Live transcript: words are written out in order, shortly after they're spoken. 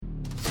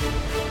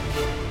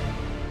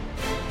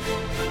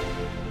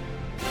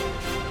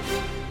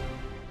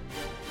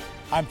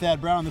I'm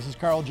Thad Brown. This is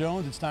Carl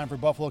Jones. It's time for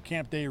Buffalo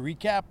Camp Day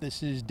recap.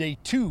 This is day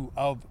 2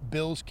 of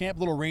Bills Camp. A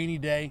little rainy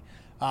day.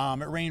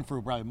 It rained for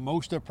probably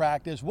most of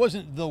practice.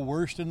 Wasn't the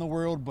worst in the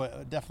world,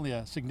 but definitely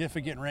a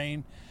significant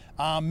rain.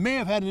 May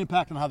have had an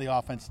impact on how the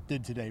offense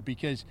did today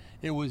because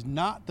it was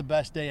not the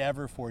best day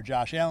ever for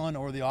Josh Allen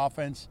or the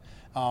offense.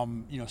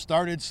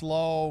 Started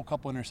slow, a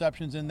couple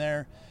interceptions in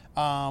there.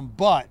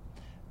 But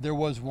there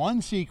was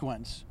one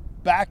sequence,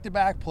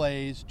 back-to-back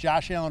plays,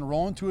 Josh Allen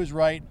rolling to his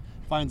right,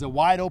 finds a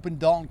wide-open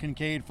Dalton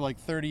Kincaid for like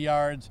 30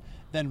 yards.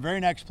 Then very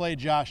next play,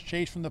 Josh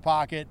chased from the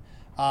pocket,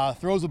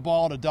 throws the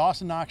ball to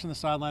Dawson, Knox on the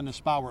sideline in a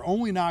spot where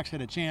only Knox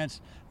had a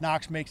chance.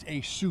 Knox makes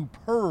a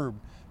superb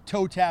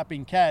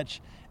toe-tapping catch.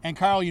 And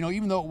Carl,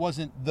 even though it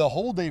wasn't the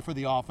whole day for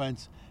the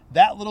offense,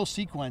 that little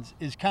sequence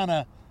is kind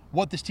of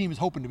what this team is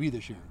hoping to be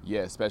this year.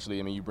 Yeah,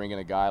 especially, you bring in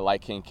a guy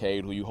like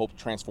Kincaid who you hope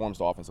transforms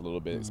the offense a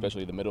little bit,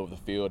 especially the middle of the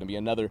field, and be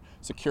another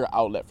secure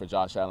outlet for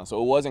Josh Allen. So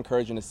it was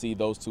encouraging to see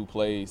those two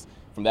plays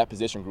from that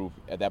position group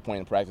at that point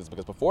in practice,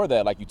 because before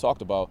that, like you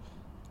talked about,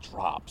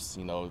 drops,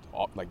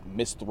 like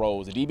missed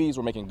throws. The DBs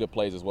were making good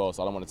plays as well,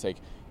 so I don't want to take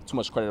too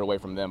much credit away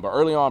from them. But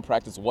early on,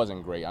 practice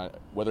wasn't great,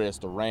 whether it's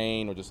the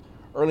rain or just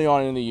early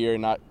on in the year,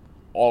 not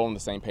all on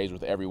the same page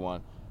with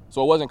everyone.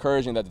 So it was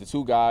encouraging that the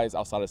two guys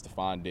outside of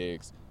Stephon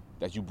Diggs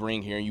that you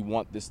bring here and you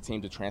want this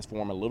team to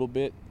transform a little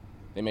bit,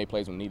 they made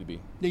plays when need to be.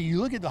 Yeah, you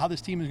look at how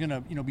this team is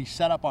going to be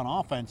set up on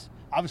offense.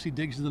 Obviously,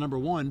 Diggs is the number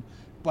one,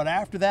 but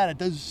after that, it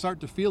does start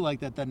to feel like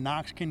that the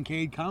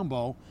Knox-Kincaid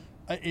combo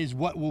is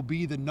what will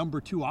be the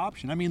number 2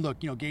 option. Look,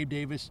 Gabe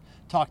Davis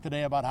talked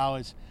today about how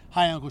his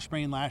high ankle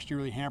sprain last year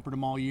really hampered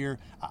him all year.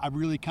 I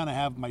really kind of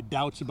have my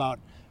doubts about,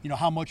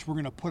 how much we're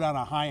going to put on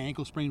a high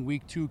ankle sprain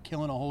week 2,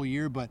 killing a whole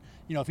year. But,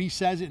 if he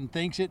says it and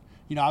thinks it,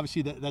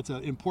 obviously that's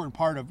an important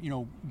part of,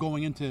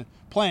 going into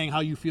playing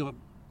how you feel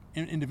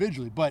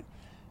individually. But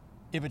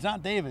if it's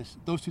not Davis,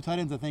 those 2 tight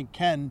ends, I think,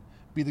 can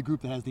be the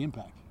group that has the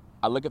impact.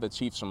 I look at the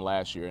Chiefs from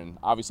last year, and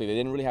obviously they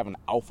didn't really have an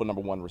alpha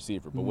number 1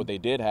 receiver. But what they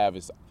did have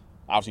is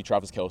obviously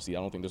Travis Kelce.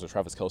 I don't think there's a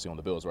Travis Kelce on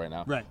the Bills right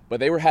now. Right. But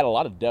they had a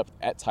lot of depth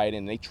at tight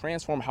end. They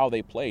transformed how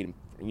they played.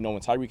 When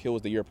Tyreek Hill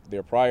was the year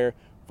prior,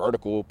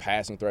 vertical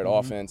passing threat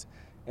offense,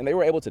 and they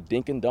were able to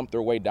dink and dump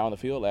their way down the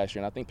field last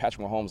year. And I think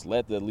Patrick Mahomes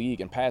led the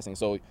league in passing.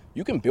 So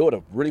you can build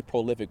a really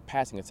prolific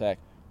passing attack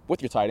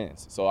with your tight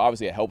ends. So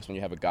obviously it helps when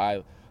you have a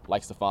guy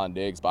like Stephon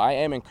Diggs. But I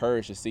am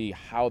encouraged to see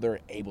how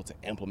they're able to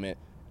implement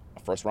a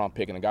first-round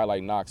pick and a guy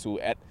like Knox, who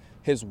at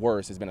his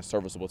worst has been a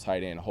serviceable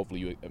tight end. Hopefully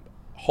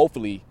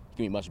he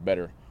can be much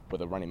better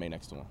with a running mate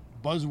next to him.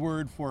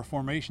 Buzzword for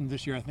formation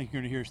this year, I think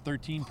you're going to hear, is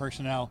 13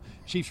 personnel.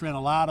 Chiefs ran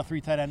a lot of 3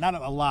 tight end, not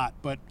a lot,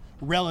 but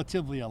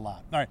relatively a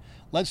lot. All right,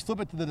 let's flip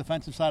it to the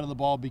defensive side of the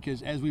ball,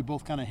 because as we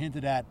both kind of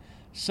hinted at,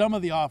 some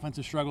of the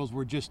offensive struggles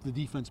were just the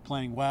defense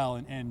playing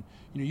well, and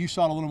you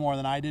saw it a little more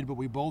than I did, but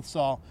we both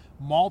saw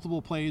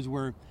multiple plays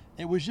where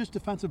it was just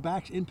defensive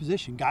backs in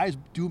position, guys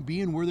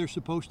being where they're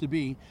supposed to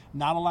be,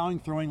 not allowing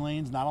throwing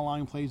lanes, not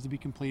allowing plays to be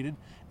completed.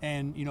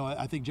 And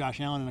I think Josh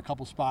Allen in a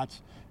couple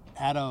spots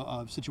had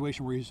a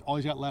situation where all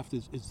he's got left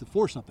is to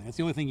force something. That's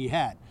the only thing he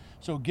had.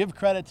 So give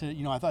credit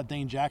to, I thought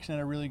Dane Jackson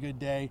had a really good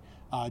day.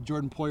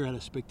 Jordan Poyer had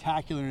a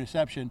spectacular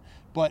interception.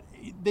 But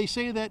they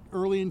say that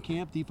early in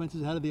camp, defense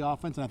is ahead of the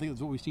offense, and I think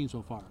that's what we've seen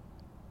so far.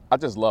 I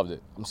just loved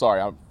it. I'm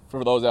sorry.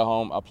 For those at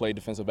home, I played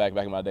defensive back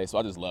in my day, so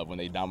I just love when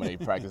they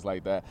dominate practice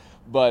like that.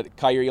 But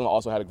Kaiir Elam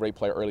also had a great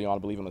play early on, I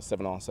believe, in the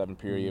 7-on-7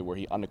 period where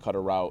he undercut a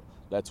route,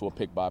 led to a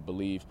pick by, I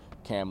believe,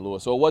 Cam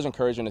Lewis. So it was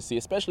encouraging to see,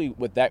 especially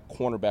with that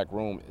cornerback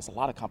room. It's a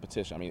lot of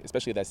competition.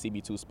 Especially at that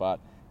CB2 spot,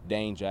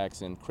 Dane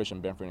Jackson,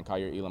 Christian Benford, and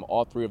Kaiir Elam,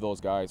 all 3 of those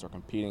guys are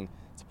competing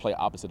to play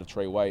opposite of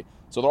Trey White.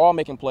 So they're all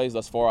making plays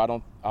thus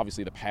far.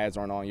 Obviously the pads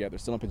aren't on yet. They're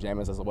still in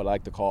pajamas, that's what I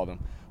like to call them.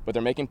 But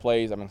they're making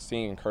plays. I've been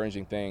seeing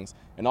encouraging things.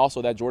 And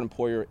also that Jordan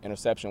Poyer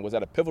interception was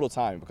at a pivotal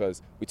time,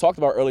 because we talked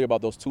about earlier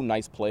about those 2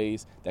 nice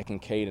plays that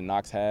Kincaid and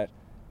Knox had.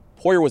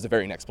 Poyer was the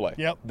very next play.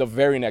 Yep. The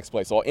very next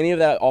play. So any of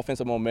that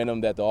offensive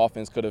momentum that the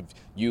offense could have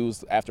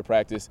used after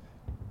practice,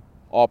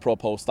 all pro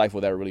post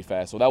stifled that really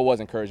fast. So that was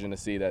encouraging to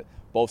see that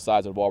both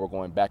sides of the ball were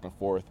going back and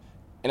forth.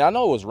 And I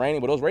know it was raining,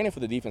 but it was raining for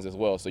the defense as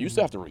well. So you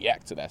still have to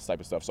react to that type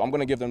of stuff. So I'm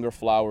going to give them their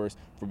flowers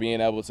for being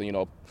able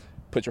to,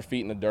 put your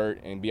feet in the dirt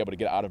and be able to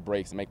get out of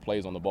breaks and make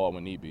plays on the ball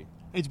when need be.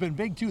 It's been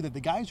big, too, that the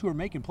guys who are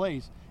making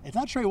plays, it's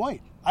not Trey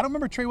White. I don't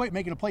remember Trey White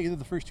making a play either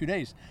the first 2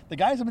 days. The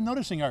guys I've been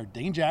noticing are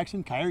Dane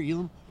Jackson, Kaiir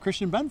Elam,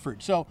 Christian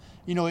Benford. So,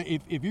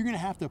 if you're going to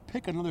have to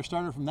pick another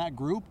starter from that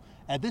group,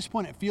 at this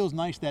point it feels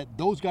nice that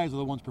those guys are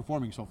the ones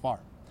performing so far.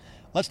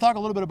 Let's talk a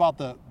little bit about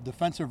the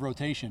defensive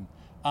rotation.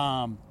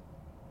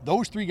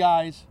 Those 3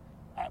 guys,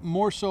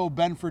 more so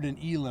Benford and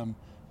Elam,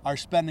 are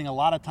spending a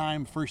lot of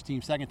time first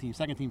team, second team,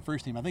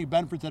 first team. I think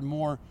Benford's had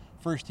more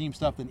first team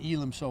stuff than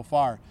Elam so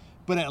far.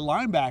 But at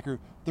linebacker,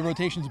 the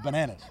rotation's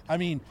bananas.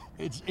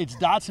 It's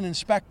Dawson and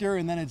Spector,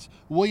 and then it's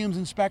Williams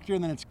and Spector,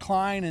 and then it's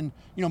Klein, and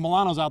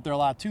Milano's out there a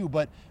lot too.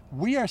 But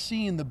we are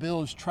seeing the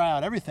Bills try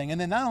out everything.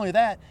 And then not only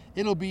that,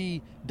 it'll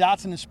be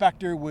Dawson and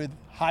Spector with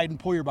Hyde and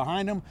Poyer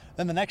behind them.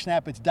 Then the next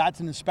snap, it's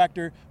Dawson and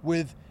Spector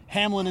with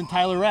Hamlin and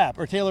Taylor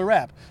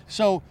Rapp.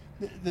 So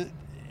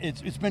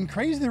It's been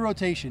crazy, the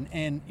rotation.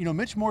 And,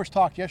 Mitch Morse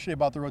talked yesterday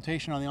about the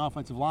rotation on the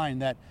offensive line,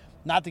 that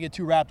not to get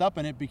too wrapped up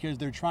in it because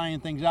they're trying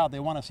things out. They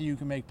want to see who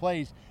can make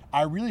plays.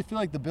 I really feel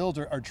like the Bills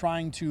are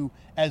trying to,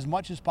 as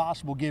much as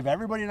possible, give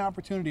everybody an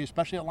opportunity,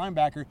 especially at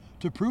linebacker,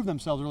 to prove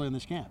themselves early in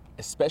this camp.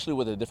 Especially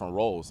with the different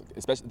roles,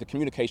 especially the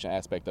communication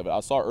aspect of it. I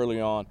saw early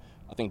on,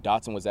 I think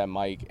Dawson was at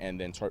Mike and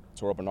then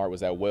Terrell Bernard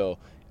was at Will.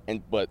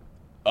 But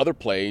other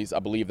plays, I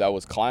believe that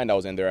was Klein that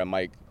was in there at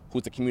Mike,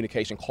 who's the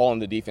communication, calling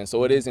the defense.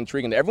 So it is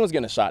intriguing. Everyone's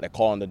getting a shot at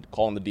calling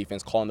the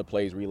defense, calling the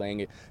plays,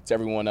 relaying it to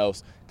everyone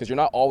else, because you're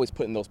not always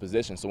put in those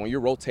positions. So when you're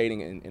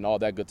rotating and all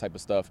that good type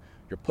of stuff,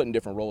 you're put in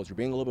different roles. You're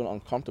being a little bit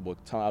uncomfortable,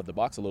 coming out of the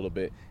box a little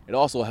bit. It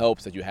also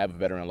helps that you have a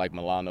veteran like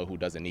Milano who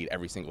doesn't need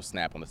every single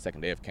snap on the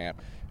second day of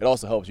camp. It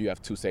also helps you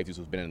have two safeties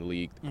who've been in the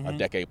league a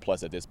decade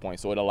plus at this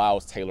point. So it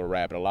allows Taylor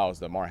Rapp, it allows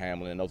Damar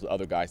Hamlin and those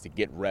other guys to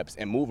get reps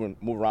and move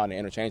around and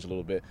interchange a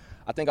little bit.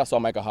 I think I saw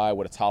Micah Hyde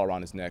with a towel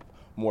around his neck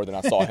more than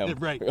I saw him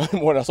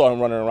more than I saw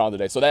him running around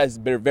today. So that has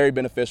been very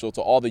beneficial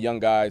to all the young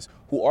guys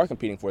who are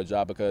competing for a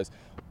job, because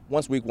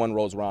once week one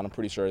rolls around, I'm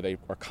pretty sure they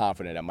are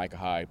confident that Micah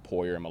Hyde,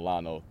 Poyer, and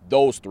Milano,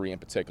 those three in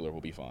particular,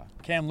 will be fine.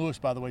 Cam Lewis,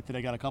 by the way,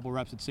 today got a couple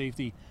reps at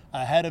safety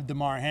ahead of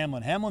Damar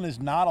Hamlin. Hamlin is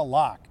not a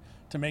lock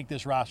to make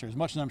this roster. As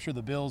much as I'm sure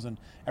the Bills and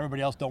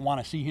everybody else don't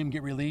want to see him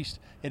get released,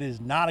 it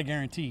is not a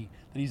guarantee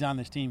that he's on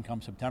this team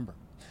come September.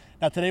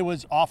 Now, today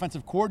was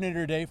offensive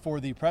coordinator day for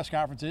the press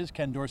conferences.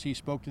 Ken Dorsey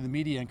spoke to the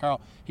media, and Carl,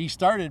 he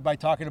started by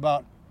talking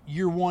about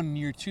year one and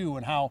year two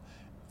and how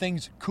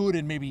things could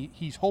and maybe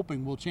he's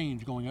hoping will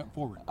change going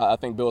forward. I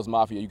think Bills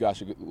Mafia, you guys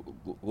should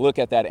look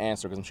at that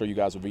answer, because I'm sure you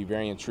guys will be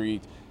very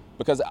intrigued,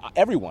 because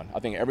everyone,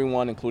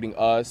 including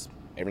us,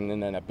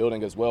 everyone in that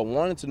building as well,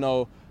 wanted to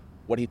know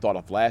what he thought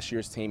of last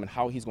year's team and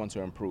how he's going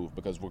to improve,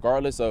 because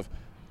regardless of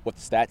what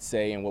the stats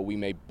say and what we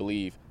may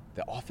believe,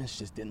 the offense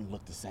just didn't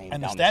look the same.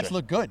 And the stats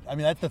look good. I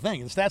mean, that's the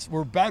thing. The stats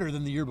were better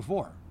than the year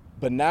before.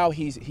 But now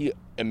he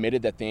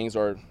admitted that he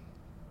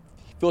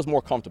feels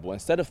more comfortable.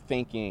 Instead of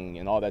thinking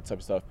and all that type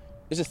of stuff,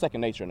 it's just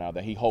second nature now,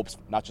 that he hopes,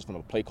 not just from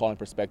a play calling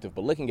perspective,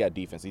 but looking at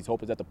defense. He's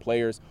hoping that the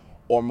players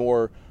are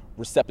more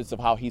receptive of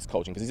how he's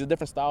coaching, because he's a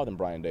different style than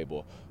Brian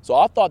Daboll. So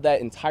I thought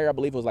that entire, I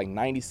believe it was like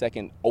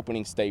 90-second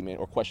opening statement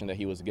or question that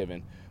he was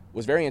given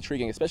was very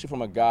intriguing, especially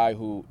from a guy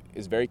who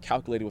is very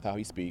calculated with how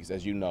he speaks.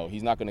 As you know,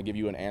 he's not going to give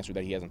you an answer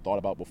that he hasn't thought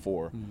about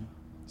before.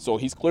 So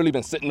he's clearly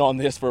been sitting on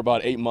this for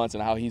about 8 months,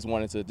 and how he's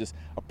wanted to just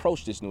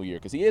approach this new year,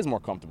 because he is more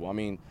comfortable. I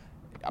mean,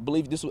 I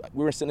believe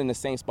we were sitting in the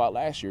same spot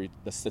last year.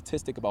 The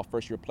statistic about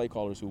first-year play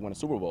callers who won a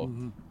Super Bowl,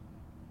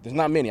 there's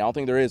not many. I don't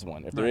think there is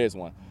one, if there is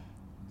one.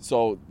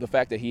 So the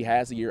fact that he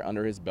has a year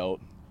under his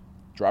belt,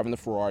 driving the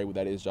Ferrari,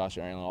 that is Josh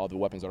Allen, all the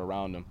weapons that are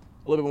around him,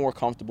 a little bit more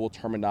comfortable,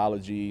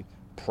 terminology,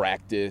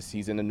 practice,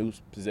 he's in a new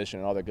position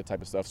and all that good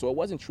type of stuff. So it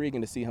was intriguing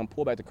to see him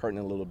pull back the curtain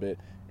a little bit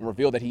and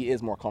reveal that he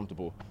is more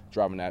comfortable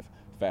driving that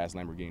fast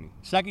Lamborghini.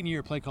 Second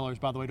year play callers,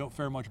 by the way, don't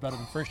fare much better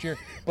than first year,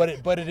 but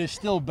it is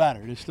still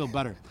better. It is still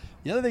better.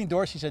 The other thing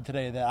Dorsey said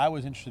today that I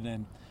was interested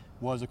in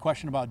was a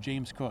question about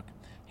James Cook.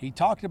 He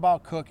talked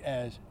about Cook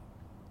as,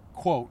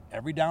 quote,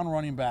 every down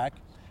running back,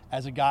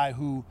 as a guy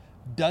who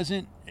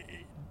doesn't,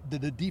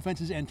 the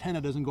defense's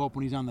antenna doesn't go up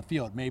when he's on the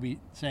field. Maybe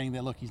saying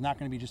that, look, he's not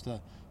going to be just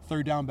a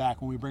third down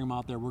back when we bring him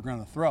out there, we're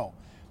going to throw.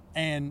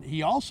 And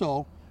he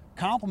also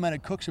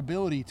complimented Cook's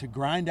ability to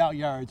grind out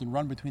yards and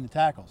run between the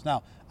tackles.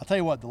 Now, I'll tell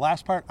you what, the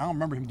last part, I don't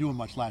remember him doing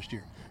much last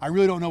year. I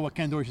really don't know what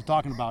Ken Dorsey's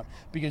talking about,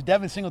 because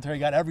Devin Singletary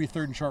got every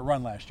third and short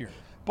run last year.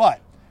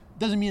 But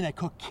doesn't mean that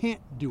Cook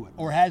can't do it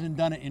or hasn't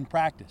done it in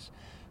practice.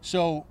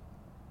 So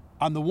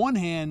on the one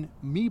hand,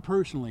 me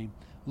personally,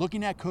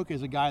 looking at Cook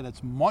as a guy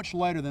that's much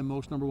lighter than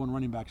most number one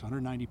running backs,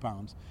 190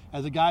 pounds,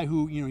 as a guy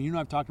who,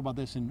 I've talked about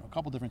this in a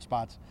couple different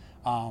spots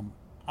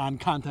on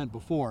content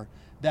before,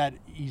 that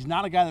he's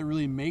not a guy that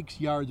really makes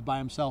yards by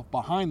himself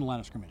behind the line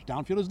of scrimmage.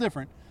 Downfield is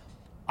different.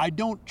 I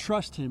don't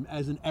trust him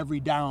as an every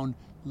down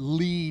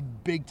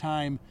lead, big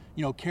time,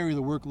 carry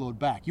the workload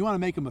back. You want to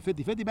make him a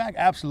 50-50 back?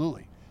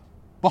 Absolutely.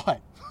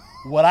 But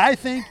what I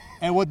think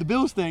and what the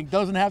Bills think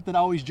doesn't have to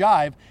always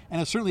jive.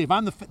 And certainly if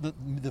I'm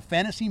the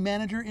fantasy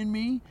manager in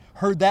me,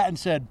 heard that and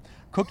said,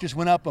 Cook just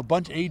went up a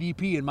bunch of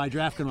ADP in my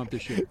draft coming up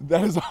this year.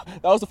 That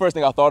was the first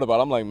thing I thought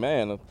about. I'm like,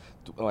 man,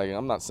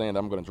 I'm not saying that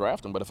I'm going to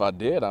draft him, but if I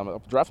did,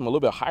 I'll draft him a little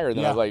bit higher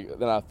than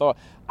I thought.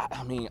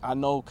 I mean, I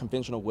know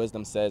conventional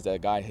wisdom says that a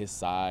guy his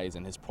size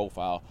and his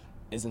profile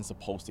isn't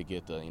supposed to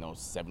get the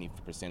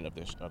 70%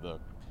 of the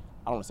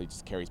I don't want to say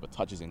just carries, but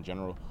touches in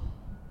general.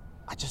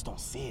 I just don't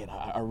see it.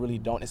 I really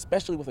don't,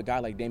 especially with a guy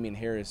like Damian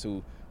Harris,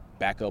 who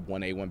backup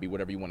 1A, 1B,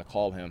 whatever you want to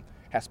call him,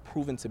 has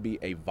proven to be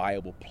a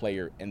viable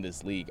player in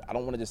this league. I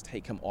don't want to just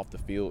take him off the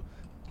field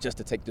just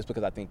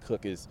because I think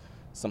Cook is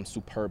some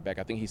superb back.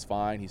 I think he's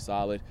fine. He's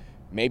solid.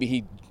 Maybe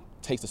he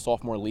takes the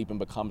sophomore leap and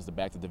becomes the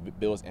back that the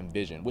Bills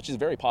envision, which is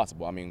very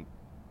possible. I mean,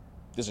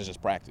 this is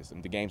just practice,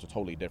 and the games are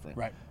totally different.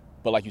 Right.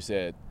 But like you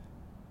said,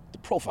 the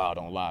profile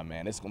don't lie,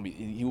 man.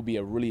 He will be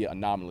a really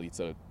anomaly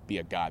to be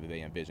a guy that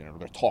they envision, or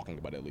they're talking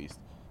about at least.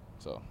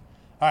 So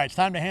All right, it's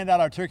time to hand out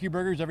our turkey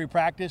burgers every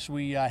practice.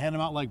 We hand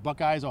them out like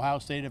Buckeyes, Ohio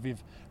State, if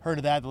you've heard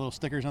of that, the little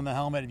stickers on the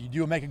helmet. If you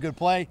do make a good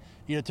play,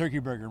 you get a turkey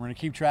burger. We're going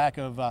to keep track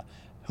of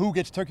who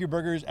gets turkey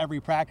burgers every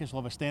practice.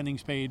 We'll have a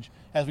standings page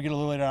as we get a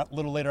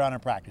little later on in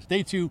practice.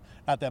 Day 2,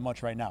 not that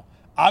much right now.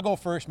 I'll go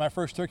first. My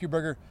first turkey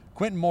burger,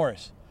 Quentin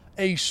Morris.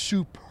 A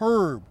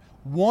superb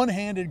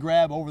one-handed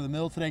grab over the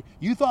middle today.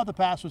 You thought the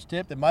pass was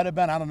tipped. It might have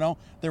been. I don't know.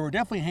 There were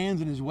definitely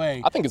hands in his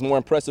way. I think it's more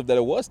impressive that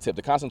it was tipped.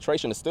 The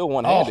concentration is still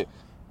one-handed.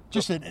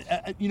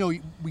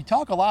 We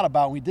talk a lot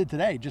about, we did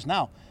today, just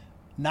now,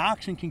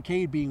 Knox and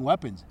Kincaid being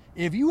weapons.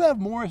 If you have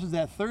Morris as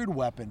that third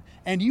weapon,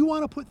 and you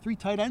want to put 3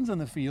 tight ends on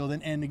the field,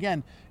 and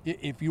again,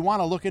 if you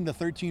want to look into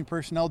 13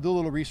 personnel, do a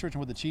little research on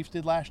what the Chiefs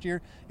did last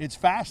year, it's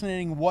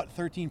fascinating what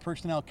 13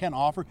 personnel can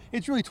offer.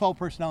 It's really 12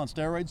 personnel on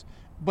steroids,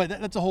 but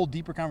that's a whole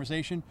deeper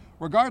conversation.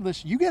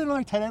 Regardless, you get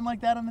another tight end like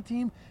that on the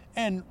team,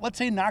 and let's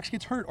say Knox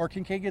gets hurt or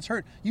Kincaid gets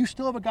hurt, you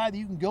still have a guy that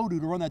you can go to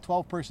run that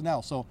 12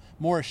 personnel. So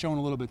Morris shown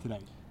a little bit today.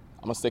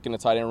 I'm going to stick in the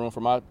tight end room for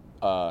my,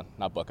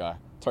 not Buckeye,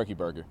 turkey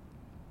burger.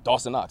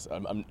 Dawson Knox.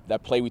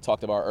 That play we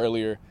talked about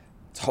earlier,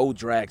 toe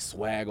drag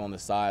swag on the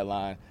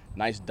sideline,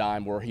 nice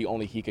dime where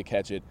only he could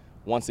catch it.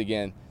 Once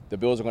again, the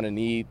Bills are going to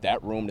need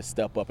that room to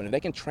step up, and if they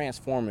can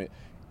transform it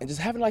and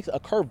just having like a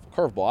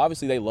curveball.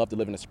 Obviously, they love to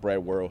live in a spread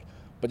world,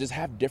 but just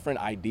have different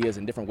ideas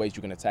and different ways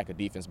you can attack a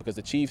defense, because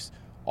the Chiefs,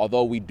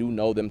 although we do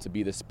know them to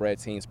be the spread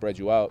team, spread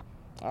you out,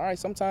 all right,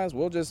 sometimes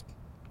we'll just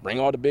bring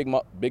all the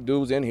big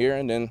dudes in here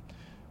and then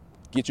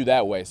get you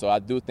that way. So I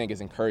do think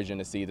it's encouraging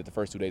to see that the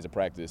first 2 days of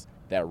practice,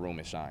 that room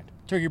is shined.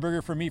 Turkey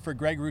burger for me for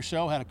Greg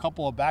Rousseau. Had a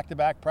couple of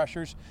back-to-back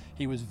pressures.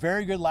 He was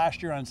very good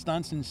last year on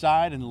stunts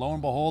inside, and lo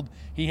and behold,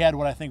 he had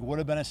what I think would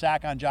have been a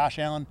sack on Josh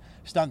Allen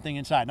stunting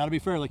inside. Now, to be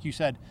fair, like you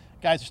said,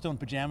 guys are still in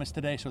pajamas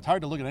today, so it's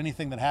hard to look at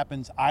anything that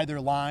happens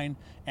either line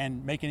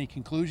and make any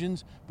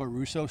conclusions, but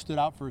Rousseau stood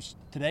out for us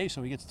today,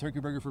 so he gets the turkey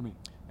burger for me.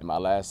 And my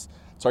last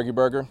turkey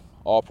burger,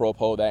 all-pro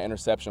pole, that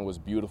interception was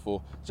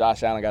beautiful.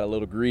 Josh Allen got a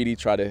little greedy,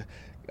 tried to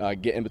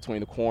get in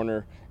between the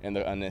corner and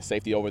the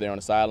safety over there on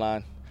the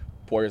sideline.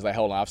 Poyer's like,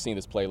 hold on, I've seen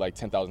this play like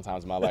 10,000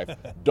 times in my life.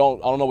 I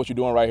don't know what you're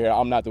doing right here.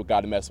 I'm not the guy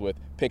to mess with.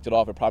 Picked it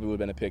off. It probably would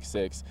have been a pick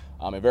 6.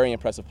 A very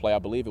impressive play. I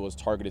believe it was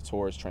targeted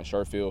towards Trent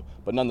Sherfield,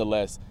 but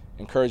nonetheless,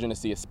 encouraging to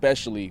see,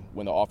 especially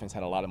when the offense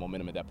had a lot of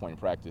momentum at that point in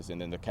practice, and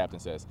then the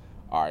captain says,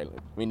 all right,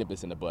 we nip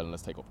this in the bud and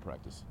let's take over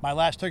practice. My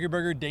last turkey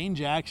burger, Dane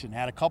Jackson,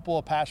 had a couple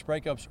of pass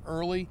breakups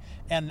early,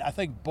 and I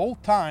think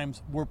both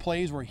times were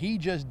plays where he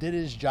just did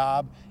his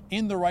job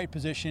in the right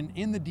position,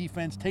 in the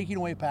defense, taking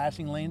away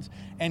passing lanes,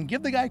 and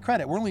give the guy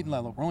credit. We're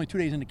only 2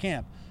 days into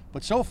camp,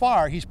 but so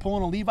far he's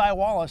pulling a Levi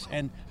Wallace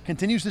and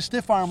continues to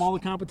stiff arm all the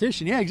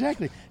competition. Yeah,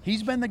 exactly.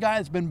 He's been the guy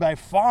that's been by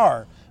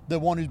far the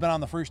one who's been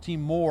on the first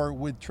team more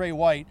with Trey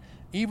White,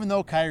 even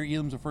though Kyrie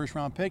Elam's a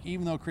first-round pick,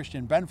 even though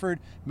Christian Benford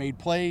made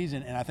plays,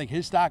 and I think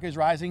his stock is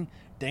rising,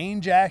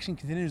 Dane Jackson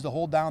continues to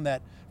hold down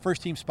that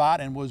first-team spot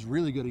and was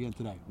really good again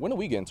today. When are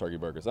we getting turkey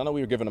burgers? I know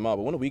we were giving them out,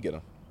 but when do we get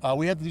them?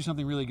 We have to do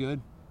something really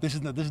good. This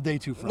is day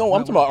 2 for us. No,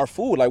 I'm talking about our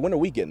food. Like, when are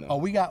we getting them? Oh,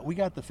 we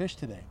got the fish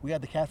today. We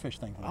got the catfish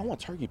thing today. I want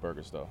turkey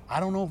burgers, though. I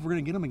don't know if we're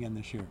going to get them again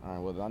this year. All right,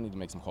 well, I need to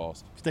make some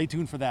calls. Stay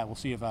tuned for that. We'll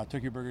see if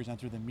turkey burgers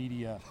enter the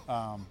media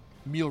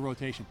meal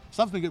rotation.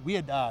 Stuff's been good. We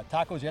had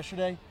tacos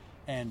yesterday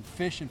and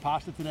fish and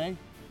pasta today.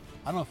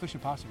 I don't know if fish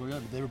and pasta go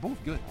together, but they were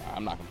both good.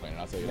 I'm not complaining,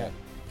 I'll tell you that.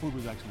 Food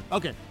was excellent.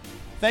 Okay,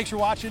 thanks for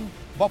watching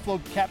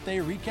Buffalo Cap Day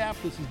Recap.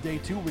 This is day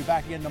 2. We'll be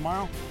back again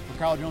tomorrow. For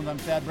Carl Jones, I'm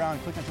Thad Brown.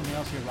 Click on something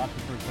else here at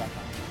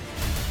rockfordfirst.com.